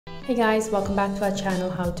Hey guys, welcome back to our channel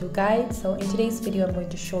How To Guide. So in today's video I'm going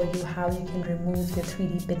to show you how you can remove your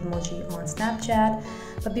 3D Bitmoji on Snapchat.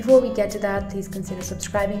 But before we get to that, please consider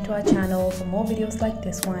subscribing to our channel for more videos like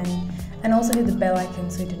this one, and also hit the bell icon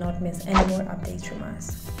so you do not miss any more updates from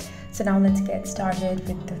us. So now let's get started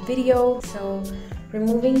with the video. So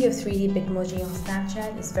removing your 3D Bitmoji on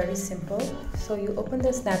Snapchat is very simple. So you open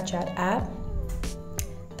the Snapchat app,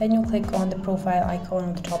 then you click on the profile icon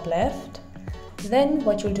on the top left. Then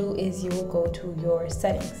what you'll do is you will go to your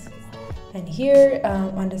settings, and here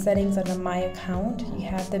under settings under my account you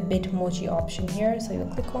have the Bitmoji option here. So you'll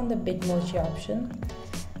click on the Bitmoji option.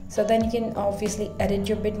 So then you can obviously edit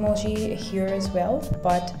your Bitmoji here as well,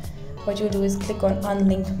 but what you'll do is click on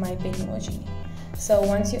unlink my Bitmoji. So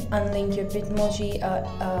once you unlink your Bitmoji,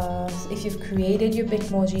 if you've created your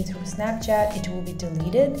Bitmoji through Snapchat, it will be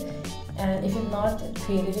deleted. And if you've not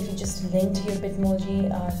created, if you just linked your Bitmoji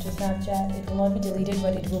to Snapchat, it will not be deleted,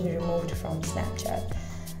 but it will be removed from Snapchat.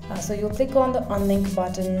 So you'll click on the unlink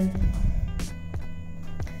button.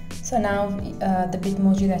 So now the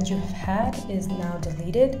Bitmoji that you've had is now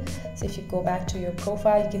deleted. So if you go back to your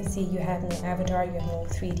profile, you can see you have no avatar, you have no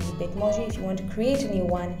 3D Bitmoji. If you want to create a new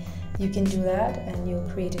one, you can do that, and you'll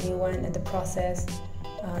create a new one, and the process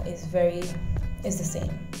is the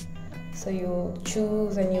same. So you'll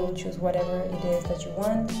choose, and you'll choose whatever it is that you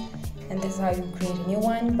want, and this is how you create a new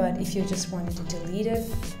one. But if you just wanted to delete it,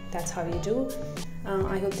 that's how you do.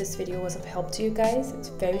 I hope this video was of help to you guys. It's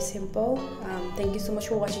very simple. Thank you so much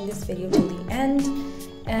for watching this video till the end,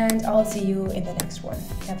 and I'll see you in the next one.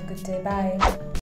 Have a good day. Bye.